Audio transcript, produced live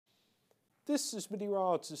This is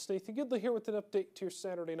meteorologist Nathan Gidley here with an update to your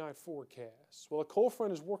Saturday night forecast. Well, a cold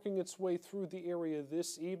front is working its way through the area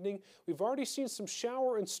this evening. We've already seen some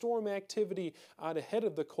shower and storm activity out ahead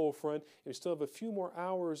of the cold front. And we still have a few more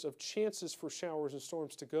hours of chances for showers and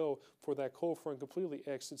storms to go before that cold front completely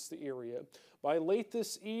exits the area. By late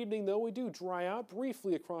this evening, though, we do dry out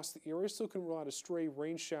briefly across the area. Still can rule out a stray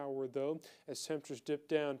rain shower, though, as temperatures dip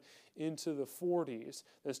down into the 40s.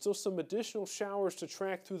 There's still some additional showers to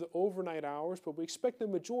track through the overnight hours, but we expect the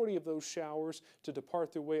majority of those showers to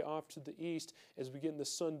depart their way off to the east as we get into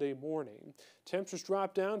Sunday morning. Temperatures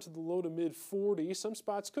drop down to the low to mid 40s. Some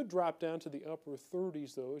spots could drop down to the upper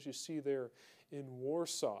 30s, though, as you see there in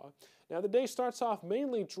Warsaw. Now, the day starts off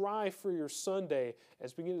mainly dry for your Sunday.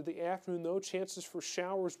 As we get into the afternoon, though, chances for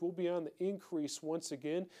showers will be on the increase once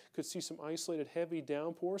again. Could see some isolated heavy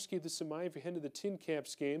downpours. Keep this in mind if you head to the Tin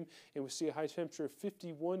Caps game, and we see a high temperature of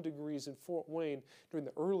 51 degrees in Fort Wayne during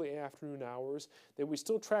the early afternoon hours. Then we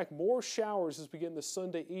still track more showers as we get into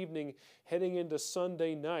Sunday evening, heading into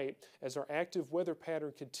Sunday night as our active weather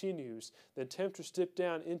pattern continues. Then temperatures dip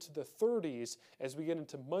down into the 30s as we get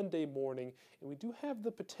into Monday morning, and we do have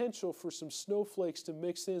the potential for some snowflakes to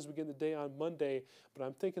mix in as we get the day on Monday, but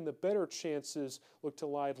I'm thinking the better chances look to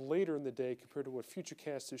lie later in the day compared to what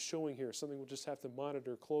Futurecast is showing here, something we'll just have to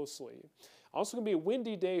monitor closely. Also going to be a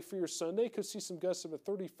windy day for your Sunday. Could see some gusts of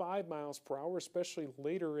 35 miles per hour, especially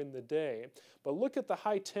later in the day. But look at the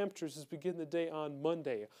high temperatures as we begin the day on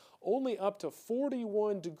Monday. Only up to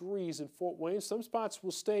 41 degrees in Fort Wayne. Some spots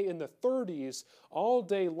will stay in the 30s all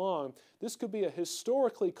day long. This could be a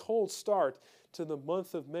historically cold start to the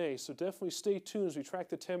month of May, so definitely stay tuned as we track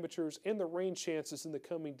the temperatures and the rain chances in the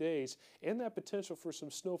coming days, and that potential for some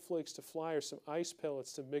snowflakes to fly or some ice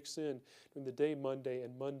pellets to mix in during the day Monday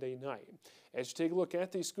and Monday night. As you take a look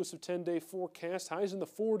at the exclusive 10-day forecast, highs in the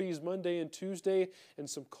 40s Monday and Tuesday, and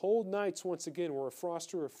some cold nights once again where a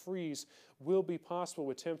frost or a freeze will be possible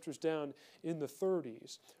with temperatures down in the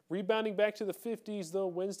 30s. Rebounding back to the 50s though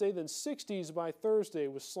Wednesday, then 60s by Thursday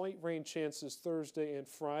with slight rain chances Thursday and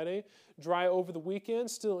Friday. Dry over the weekend,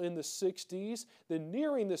 still in the 60s, then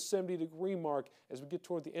nearing the 70-degree mark as we get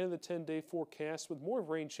toward the end of the 10-day forecast with more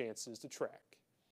rain chances to track.